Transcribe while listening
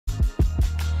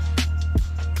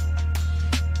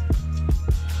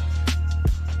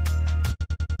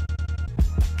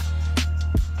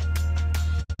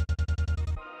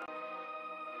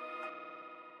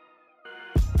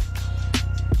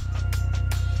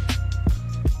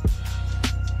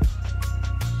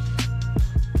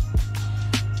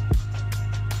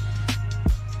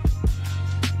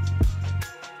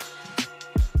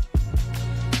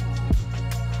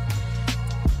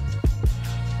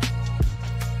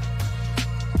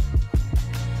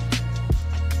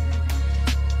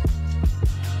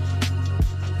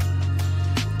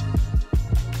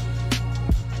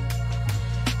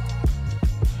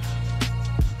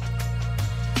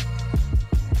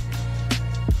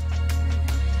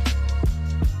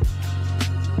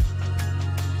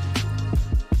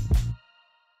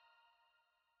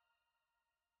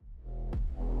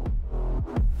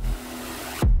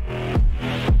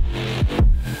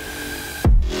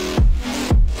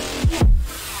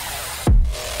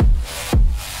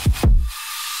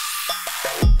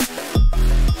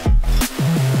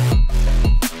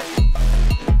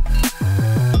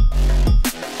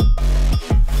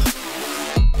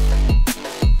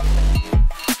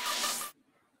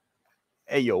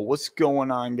Hey, yo, what's going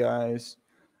on, guys?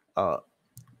 Uh,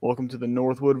 Welcome to the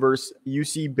Northwood versus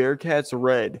UC Bearcats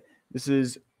Red. This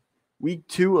is week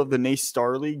 2 of the NACE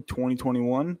Star League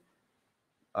 2021.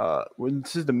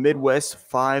 This is the Midwest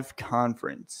 5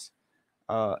 Conference.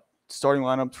 Starting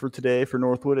lineups for today for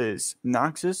Northwood is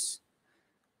Noxus,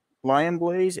 Lion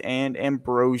Blaze, and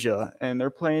Ambrosia. And they're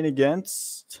playing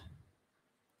against,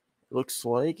 looks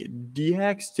like,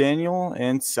 Dhex, Daniel,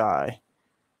 and Sai.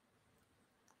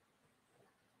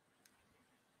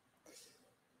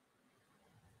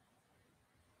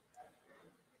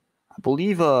 I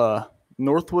believe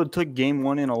Northwood took game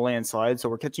 1 in a landslide, so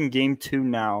we're catching game 2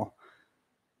 now.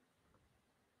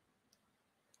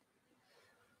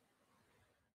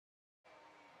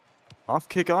 Off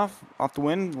kickoff, off the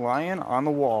win, Lion on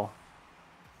the wall.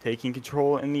 Taking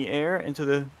control in the air into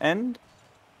the end.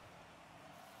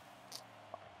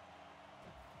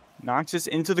 Noxus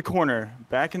into the corner.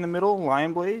 Back in the middle,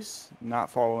 Lion Blaze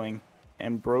not following.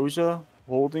 Ambrosia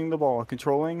holding the ball,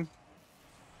 controlling.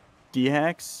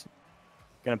 Dhex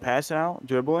gonna pass it out,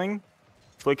 dribbling.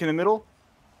 Flick in the middle,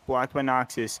 blocked by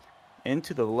Noxus.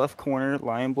 Into the left corner,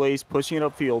 Lion Blaze pushing it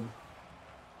upfield.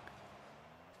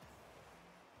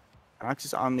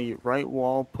 Noxus on the right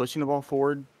wall, pushing the ball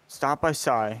forward. Stopped by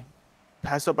Sai.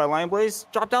 Passed up by Lion Blaze.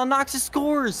 Drop down, Noxus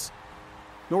scores!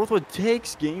 Northwood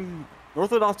takes game.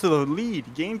 Northwood off to the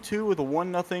lead. Game 2 with a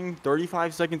 1-0,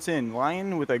 35 seconds in.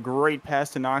 Lion with a great pass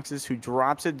to Noxus, who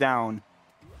drops it down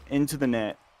into the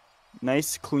net.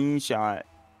 Nice, clean shot.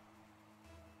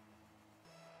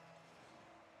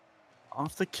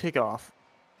 Off the kickoff.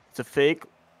 It's a fake.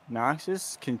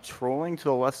 Noxus controlling to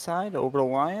the left side over to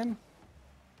Lion.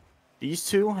 These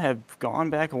two have gone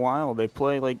back a while. They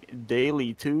play like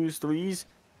daily 2s, 3s,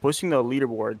 pushing the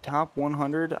leaderboard. Top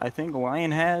 100. I think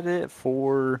Lion had it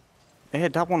for... They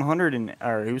had top 100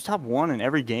 or he was top 1 in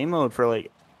every game mode for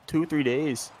like 2-3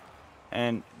 days.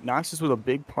 And Noxus was a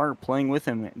big part playing with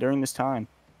him during this time.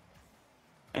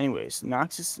 Anyways,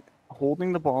 Noxus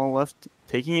holding the ball left,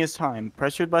 taking his time.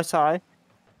 Pressured by Sai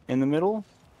in the middle.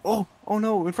 Oh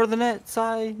no, in front of the net.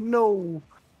 Sai, no.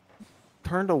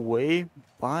 Turned away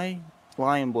by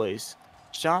Lion Blaze.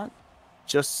 Shot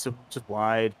just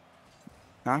wide.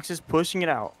 Noxus pushing it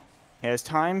out. He has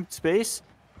time, space,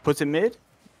 puts it mid,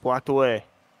 blocked away.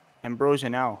 Ambrosia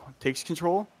now takes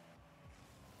control.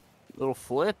 Little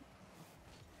flip.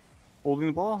 Holding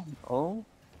the ball. Oh.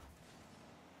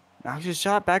 Noxus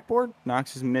shot, backboard.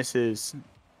 Noxus misses.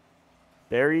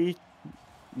 Barry,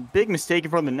 big mistake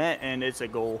in front of the net, and it's a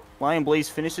goal. Lion Blaze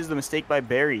finishes the mistake by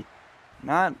Barry.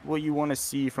 Not what you want to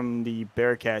see from the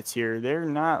Bearcats here. They're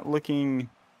not looking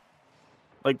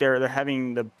like they're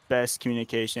having the best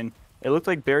communication. It looked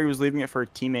like Barry was leaving it for a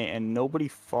teammate, and nobody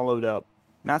followed up.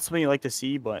 Not something you like to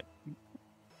see, but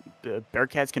the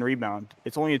Bearcats can rebound.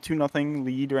 It's only a 2-0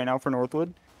 lead right now for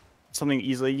Northwood. Something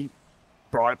easily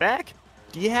brought it back.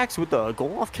 Dhex with the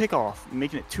goal off kickoff,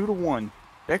 making it 2-1.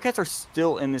 Bearcats are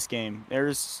still in this game.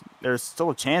 There's still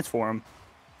a chance for them.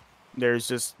 There's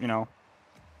just, you know,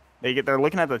 they're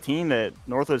looking at the team that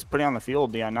Northwood's putting on the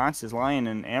field. Yeah, Noxus, Lion,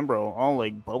 and Ambro, all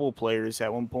like bubble players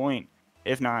at one point.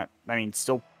 If not, I mean,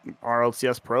 still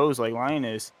RLCS pros like Lion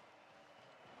is.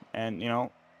 And, you know,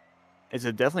 it's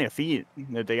definitely a feat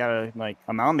that they gotta, like,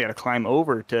 a mountain they gotta climb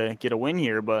over to get a win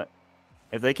here. But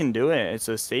if they can do it, it's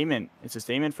a statement. It's a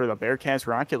statement for the Bearcats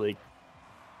Rocket League.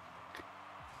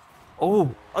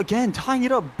 Oh, again, tying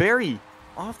it up. Barry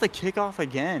off the kickoff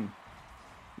again.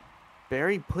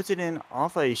 Barry puts it in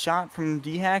off a shot from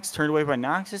Dhex, turned away by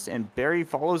Noxus, and Barry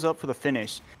follows up for the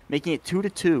finish, making it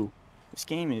 2-2. This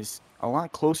game is a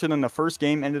lot closer than the first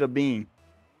game ended up being.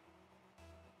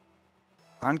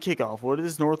 On kickoff, what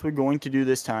is Northwood going to do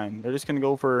this time? They're just going to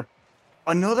go for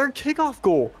another kickoff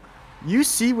goal. You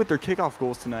see with their kickoff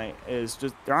goals tonight is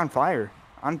just they're on fire,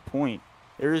 on point.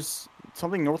 There's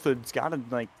something Northwood's got to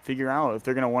like figure out if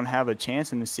they're going to want to have a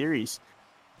chance in the series.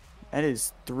 That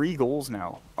is 3 goals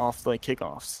now off like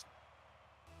kickoffs.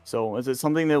 So is it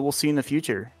something that we'll see in the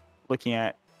future, looking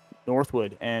at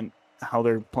Northwood and how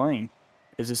they're playing?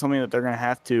 Is it something that they're going to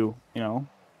have to, you know,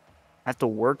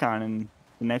 work on in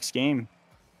the next game?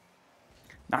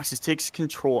 Noxus takes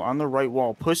control on the right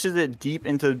wall, pushes it deep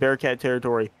into the Bearcat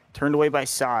territory, turned away by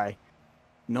Sai.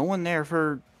 No one there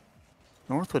for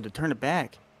Northwood to turn it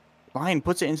back. Lion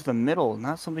puts it into the middle,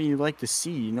 not something you'd like to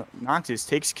see. Noxus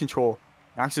takes control.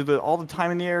 Noxus with all the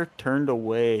time in the air, turned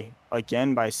away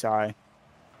again by Sai.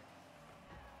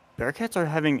 Bearcats are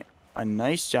having a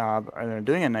nice job, or they're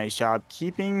doing a nice job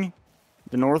keeping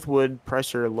the Northwood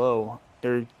pressure low.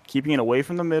 They're keeping it away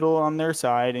from the middle on their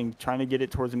side and trying to get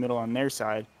it towards the middle on their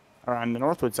side, or on the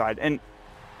Northwood side. And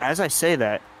as I say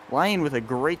that, Lion with a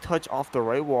great touch off the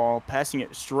right wall, passing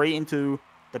it straight into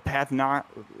the path of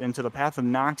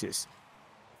Noxus.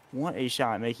 What a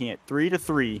shot, making it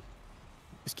 3-3.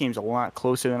 This game's a lot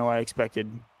closer than what I expected.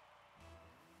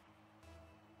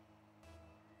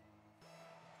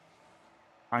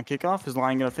 On kickoff, is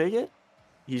Lion gonna fake it?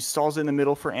 He stalls it in the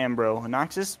middle for Ambro.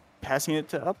 Noxus passing it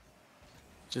to up.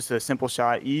 Just a simple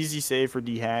shot, easy save for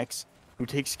D-Hacks, who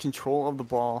takes control of the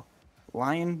ball.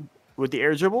 Lion with the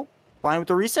air dribble. Lion with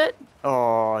the reset.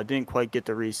 Oh, didn't quite get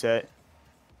the reset.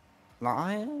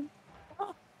 Lion.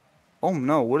 Oh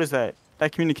no, what is that?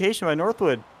 That communication by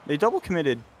Northwood. They double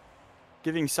committed,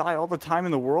 giving Sai all the time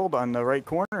in the world on the right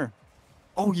corner.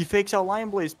 Oh, he fakes out Lion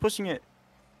Blaze, pushing it.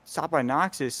 Stopped by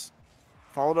Noxus.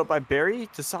 Followed up by Barry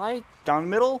to Sai, down the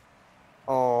middle.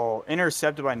 Oh,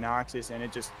 intercepted by Noxus, and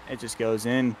it just goes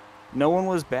in. No one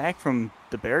was back from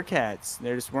the Bearcats.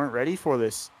 They just weren't ready for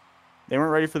this. They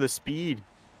weren't ready for the speed.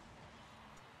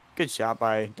 Good shot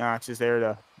by Noxus there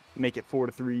to make it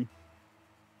 4-3.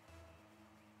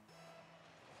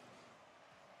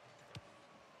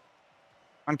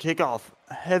 On kickoff,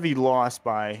 heavy loss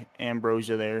by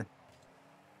Ambrosia there.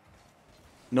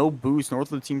 No boost.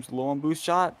 Northwood seems low on boost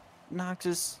shot.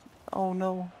 Noxus. Oh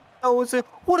no. Oh,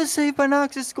 what a save by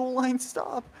Noxus. Goal line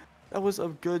stop. That was a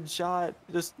good shot.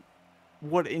 Just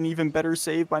what an even better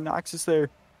save by Noxus there.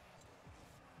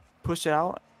 Push it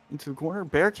out into the corner.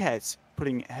 Bearcats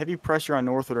putting heavy pressure on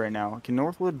Northwood right now. Can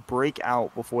Northwood break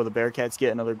out before the Bearcats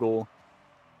get another goal?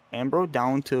 Ambro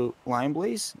down to Lion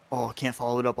Blaze. Oh, can't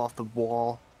follow it up off the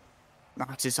wall.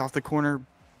 Noxus off the corner.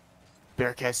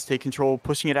 Bearcats take control,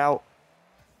 pushing it out.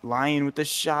 Lion with the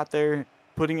shot there,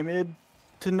 putting it mid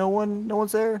to no one. No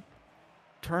one's there.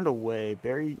 Turned away.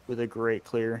 Barry with a great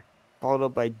clear. Followed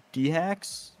up by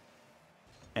D-Hacks.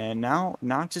 And now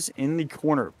Noxus in the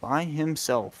corner by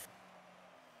himself.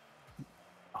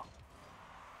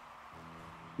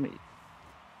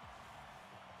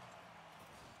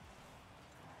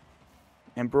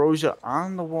 Ambrosia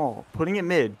on the wall, putting it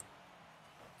mid.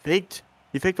 Faked.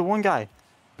 He faked the one guy.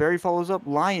 Barry follows up.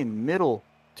 Lion, middle.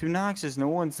 To Noxus. No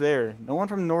one's there. No one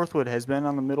from Northwood has been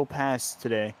on the middle pass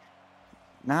today.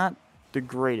 Not the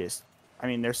greatest. I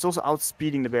mean, they're still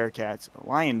outspeeding the Bearcats.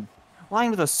 Lion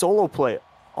with a solo play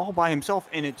all by himself,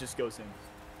 and it just goes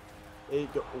in.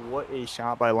 What a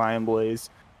shot by Lion Blaze.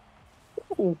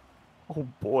 Oh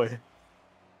boy.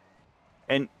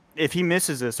 And if he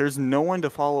misses this, there's no one to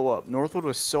follow up. Northwood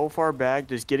was so far back,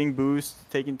 just getting boosts,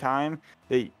 taking time,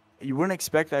 that you wouldn't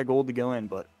expect that goal to go in.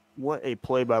 But what a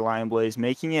play by Lion Blaze,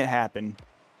 making it happen.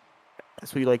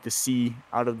 That's what you like to see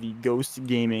out of the Ghost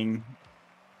Gaming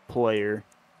player.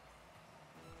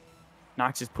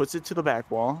 Noxus puts it to the back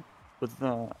wall with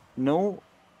no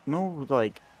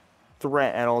like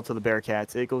threat at all to the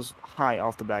Bearcats. It goes high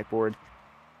off the backboard.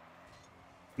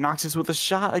 Noxus with a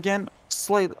shot again,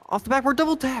 slight off the backboard,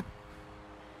 double tap.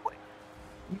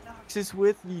 Noxus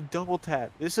with the double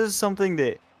tap. This is something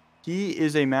that he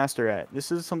is a master at.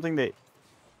 This is something that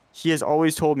he has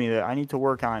always told me that I need to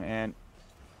work on, and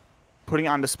putting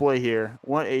on display here.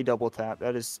 What a double tap.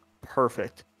 That is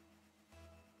perfect.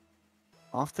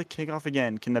 Off the kickoff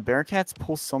again. Can the Bearcats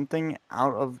pull something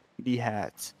out of the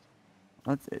hat?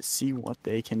 Let's see what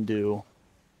they can do.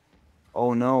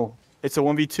 Oh no. It's a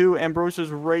 1v2. Ambrosia's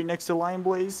right next to Lion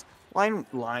Blaze.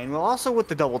 Lion also with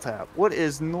the double tap. What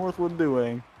is Northwood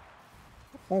doing?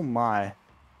 Oh my.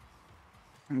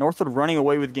 Northwood running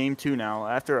away with game 2 now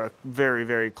after a very,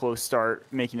 very close start,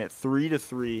 making it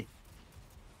 3-3.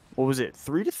 What was it?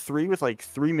 3-3 with like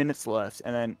 3 minutes left.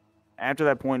 And then after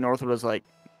that point, Northwood was like,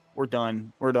 we're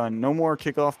done. We're done. No more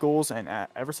kickoff goals. And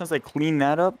ever since they cleaned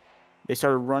that up, they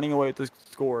started running away with the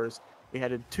scores. We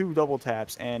had 2 double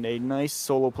taps and a nice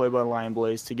solo play by Lion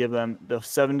Blaze to give them the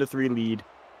 7-3 lead,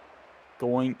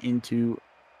 going into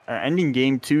ending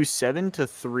game 2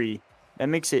 7-3. That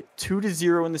makes it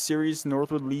 2-0 in the series.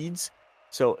 Northwood leads.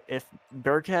 So if the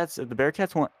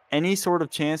Bearcats want any sort of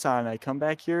chance on a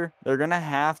comeback here, they're gonna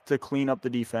have to clean up the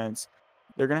defense.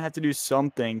 They're gonna have to do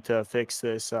something to fix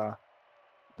this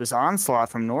this onslaught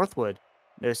from Northwood.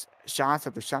 There's shots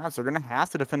after shots. They're gonna have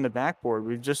to defend the backboard.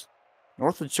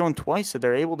 Northwood's shown twice that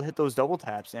they're able to hit those double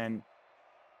taps, and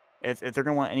if they're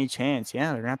gonna want any chance,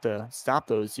 yeah, they're gonna have to stop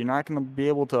those. You're not gonna be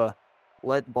able to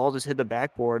let the ball just hit the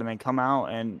backboard and then come out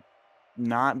and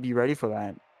not be ready for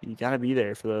that. You gotta be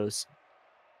there for those.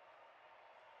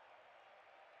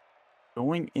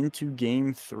 Going into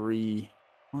game 3,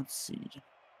 let's see.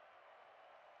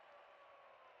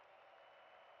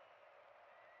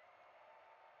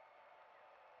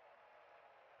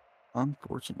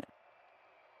 Unfortunate.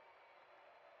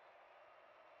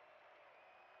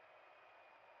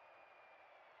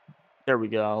 There we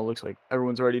go. Looks like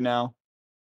everyone's ready now.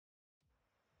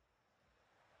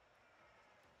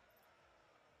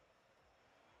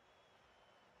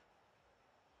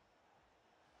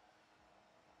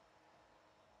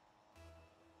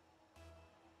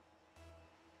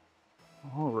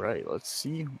 All right, let's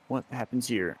see what happens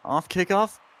here. Off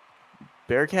kickoff.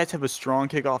 Bearcats have a strong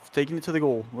kickoff, taking it to the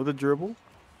goal with a dribble.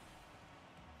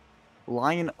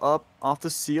 Lion up off the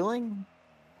ceiling.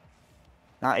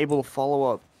 Not able to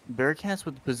follow up. Bearcats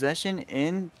with the possession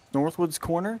in Northwood's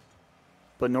corner.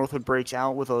 But Northwood breaks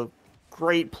out with a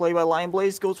great play by Lion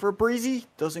Blaze. Goes for a breezy.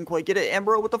 Doesn't quite get it.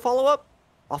 Ambro with the follow-up.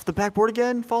 Off the backboard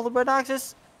again, followed by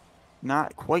Noxus.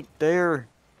 Not quite there.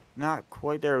 Not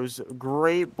quite there. It was a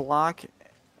great block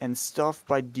and stuff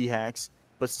by D-Hacks.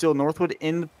 But still, Northwood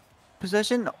in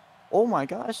possession. Oh my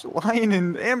gosh. Lion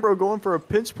and Ambro going for a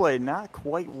pinch play. Not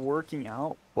quite working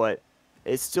out, but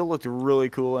it still looked really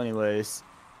cool anyways.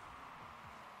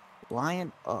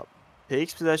 Lion up.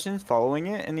 Takes possession, following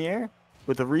it in the air.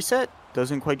 With a reset.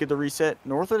 Doesn't quite get the reset.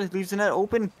 Northwood leaves the net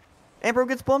open. Ambro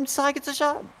gets bumped. Sai gets a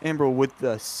shot. Ambro with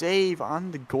the save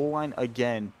on the goal line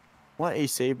again. What a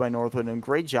save by Northwood. And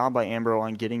great job by Ambro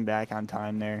on getting back on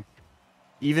time there.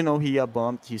 Even though he got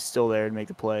bumped, he's still there to make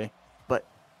the play. But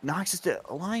Noxus to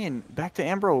Lion. Back to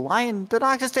Ambro. Lion to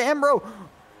Noxus to Ambro.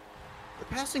 The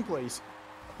passing plays.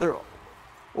 What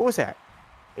was that?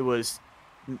 It was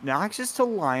Noxus to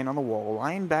Lion on the wall.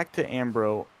 Lion back to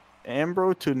Ambro.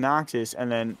 Ambro to Noxus.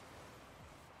 And then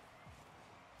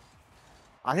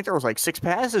I think there was like 6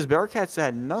 passes. Bearcats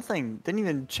had nothing. Didn't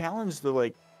even challenge the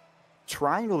like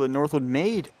triangle that Northwood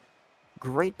made.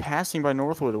 Great passing by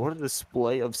Northwood. What a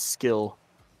display of skill.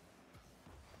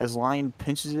 As Lion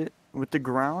pinches it with the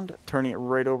ground, turning it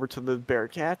right over to the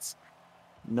Bearcats.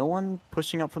 No one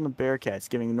pushing up from the Bearcats,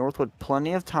 giving Northwood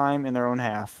plenty of time in their own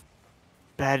half.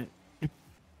 Bad.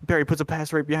 Barry puts a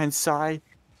pass right behind Sai.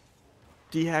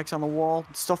 D-Hacks on the wall.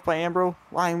 Stuffed by Ambro.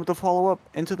 Lion with the follow-up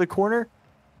into the corner.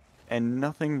 And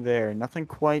nothing there. Nothing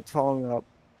quite following up.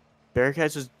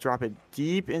 Bearcats just drop it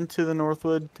deep into the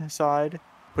Northwood side.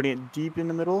 Putting it deep in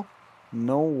the middle.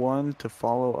 No one to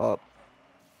follow up.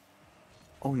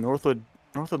 Oh, Northwood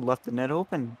left the net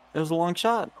open. It was a long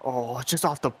shot. Oh, just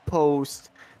off the post.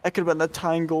 That could have been the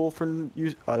tying goal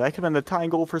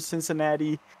for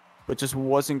Cincinnati, but just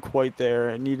wasn't quite there.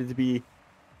 It needed to be a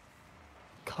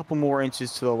couple more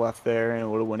inches to the left there, and it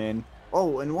would have went in.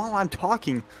 Oh, and while I'm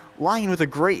talking, Lion with a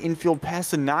great infield pass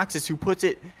to Noxus, who puts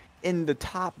it in the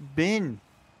top bin.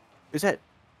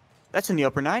 That's in the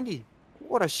upper 90.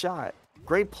 What a shot.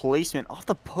 Great placement off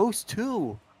the post,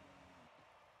 too.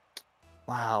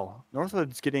 Wow,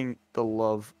 Northwood's getting the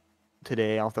love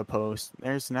today off the post.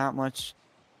 There's not much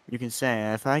you can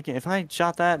say. If I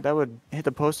shot that would hit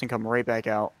the post and come right back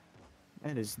out.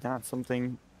 That is not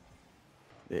something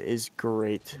that is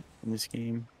great in this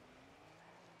game.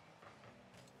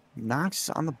 Knox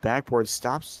on the backboard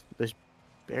stops the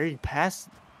very pass.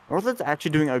 Northwood's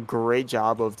actually doing a great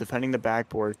job of defending the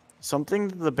backboard. Something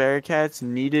that the Bearcats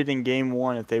needed in game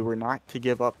 1 if they were not to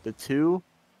give up the 2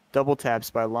 double taps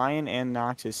by Lion and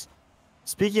Noxus.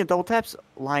 Speaking of double taps,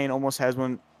 Lion almost has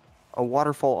one. A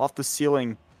waterfall off the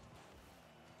ceiling.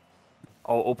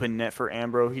 Oh, open net for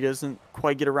Ambro. He doesn't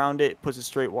quite get around it. Puts it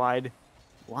straight wide.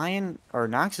 Lion or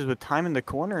Noxus with time in the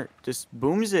corner just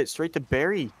booms it straight to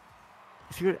Barry.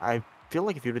 I feel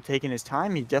like if he would have taken his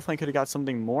time, he definitely could have got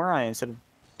something more on it instead of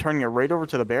turning it right over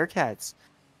to the Bearcats.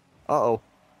 Uh-oh.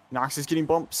 Noxus getting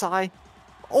bumped. Sai.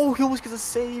 Oh, he almost gets a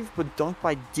save, but dunked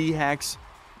by D-Hacks.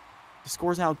 The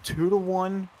score's now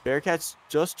 2-1. Bearcats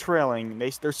just trailing.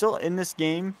 They're still in this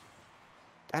game.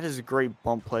 That is a great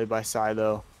bump play by Sai,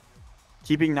 though.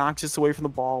 Keeping Noxus away from the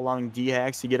ball, allowing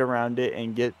D-Hacks to get around it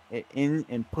and get it in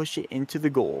and push it into the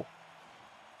goal.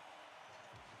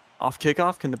 Off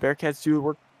kickoff, can the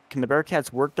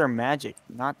Bearcats work their magic?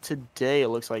 Not today, it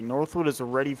looks like. Northwood is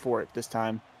ready for it this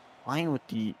time. Lion with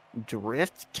the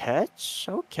drift catch?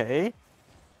 Okay.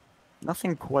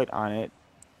 Nothing quite on it.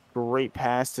 Great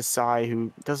pass to Sai,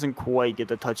 who doesn't quite get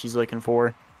the touch he's looking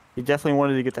for. He definitely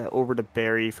wanted to get that over to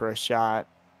Barry for a shot,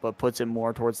 but puts it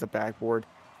more towards the backboard.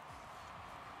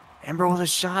 Ambro with a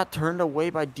shot, turned away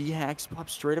by D-Hacks,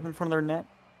 pops straight up in front of their net.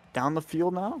 Down the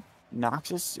field now.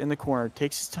 Noxus in the corner,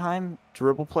 takes his time,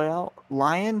 dribble play out.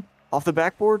 Lion off the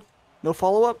backboard, no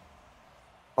follow-up.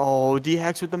 Oh,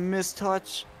 D-Hacks with the missed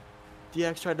touch.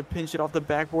 D-Hacks tried to pinch it off the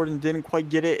backboard and didn't quite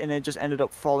get it, and it just ended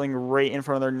up falling right in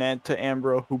front of their net to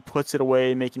Ambro, who puts it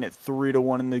away, making it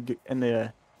 3-1 in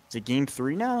the is it game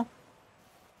 3 now?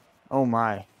 Oh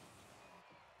my.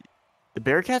 The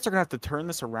Bearcats are gonna have to turn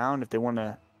this around if they want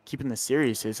to keep in the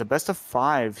series. It's a best of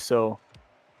 5, so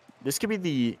this could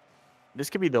be this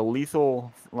could be the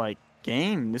lethal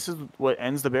game. This is what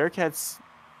ends the Bearcats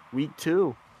week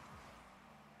 2.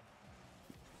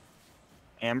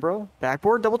 Ambro,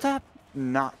 backboard, double tap.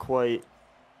 Not quite.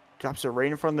 Drops it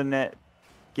right in front of the net.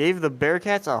 Gave the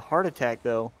Bearcats a heart attack,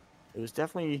 though. It was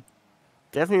definitely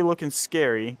looking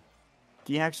scary.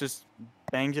 DHax just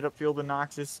bangs it upfield to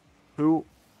Noxus, who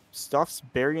stuffs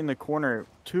Barry in the corner.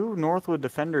 2 Northwood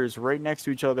defenders right next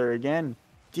to each other again.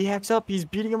 DHax up. He's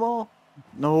beating them all.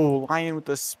 No, Lion with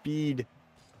the speed.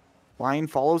 Lion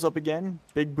follows up again.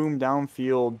 Big boom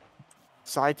downfield.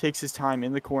 Sai takes his time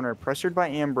in the corner. Pressured by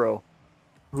Ambro,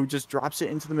 who just drops it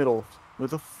into the middle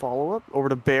with a follow-up over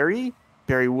to Barry.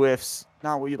 Barry whiffs.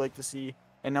 Not what you'd like to see.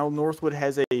 And now Northwood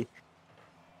has a...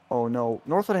 Oh, no.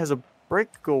 Northwood has a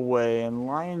breakaway, and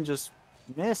Lion just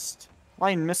missed.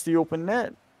 Lion missed the open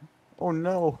net. Oh,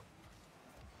 no.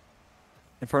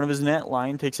 In front of his net,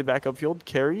 Lion takes it back upfield.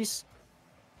 Carries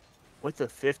with the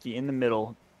 50 in the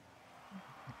middle.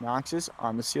 Noxus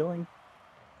on the ceiling.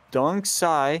 Dunks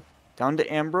Sai down to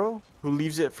Ambro, who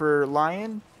leaves it for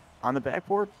Lion on the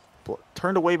backboard.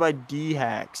 Turned away by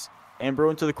DHax. Ambro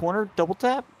into the corner. Double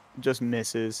tap. Just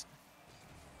misses.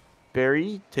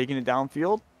 Barry taking it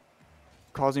downfield.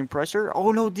 Causing pressure.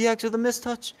 Oh no, DHax with a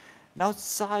mistouch. Now it's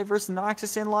Sai versus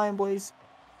Noxus and Lion Blaze.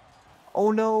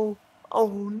 Oh no.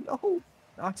 Oh no.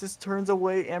 Noxus turns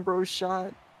away Ambro's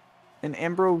shot. And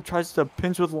Ambro tries to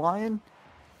pinch with Lion.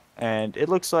 And it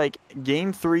looks like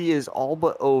game 3 is all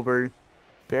but over.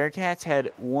 Bearcats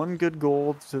had 1 good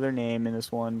goal to their name in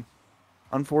this one.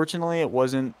 Unfortunately, it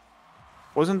wasn't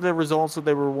the results that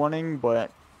they were wanting,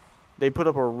 but they put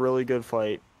up a really good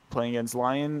fight playing against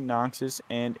Lion, Noxus,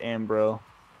 and Ambro.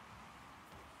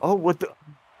 Oh, what the...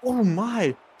 Oh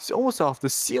my! It's almost off the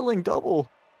ceiling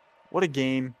double. What a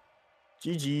game.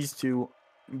 GG's to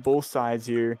both sides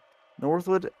here.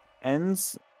 Northwood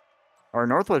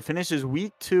finishes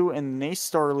week 2 in the NACE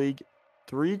Star League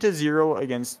 3-0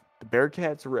 against the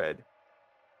Bearcats Red.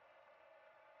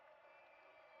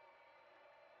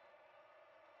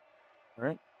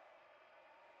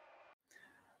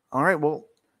 All right, well,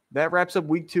 that wraps up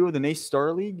week 2 of the NACE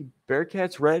Star League.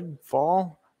 Bearcats Red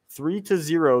fall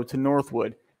 3-0 to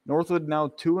Northwood. Northwood now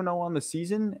 2-0 on the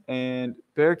season, and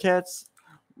Bearcats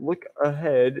look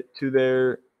ahead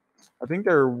to I think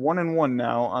they're 1-1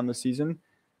 now on the season.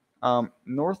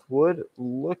 Northwood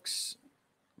looks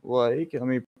like, let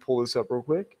me pull this up real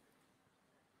quick.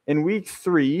 In week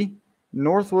 3,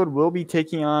 Northwood will be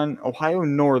taking on Ohio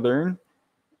Northern,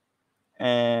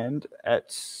 and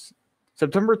at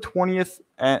September 20th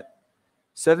at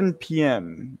 7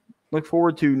 p.m. Look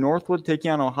forward to Northwood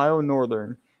taking on Ohio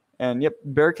Northern. And yep,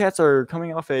 Bearcats are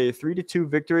coming off a 3-2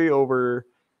 victory over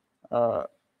over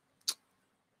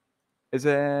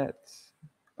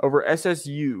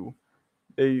SSU.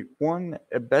 They won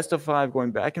a best of 5 going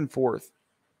back and forth.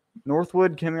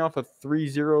 Northwood coming off a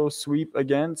 3-0 sweep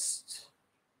against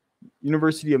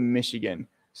University of Michigan.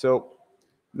 So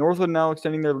Northwood now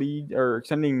extending their lead, or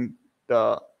extending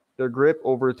their grip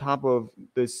over top of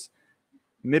this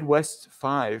Midwest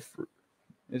 5.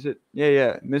 Is it?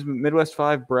 Yeah. Midwest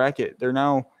 5 bracket. They're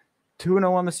now 2-0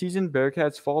 on the season.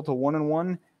 Bearcats fall to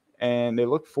 1-1, and they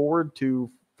look forward to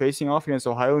facing off against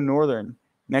Ohio Northern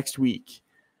next week.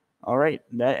 All right,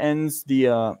 that ends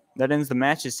the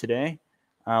matches today.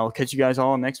 I'll catch you guys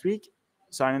all next week.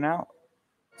 Signing out.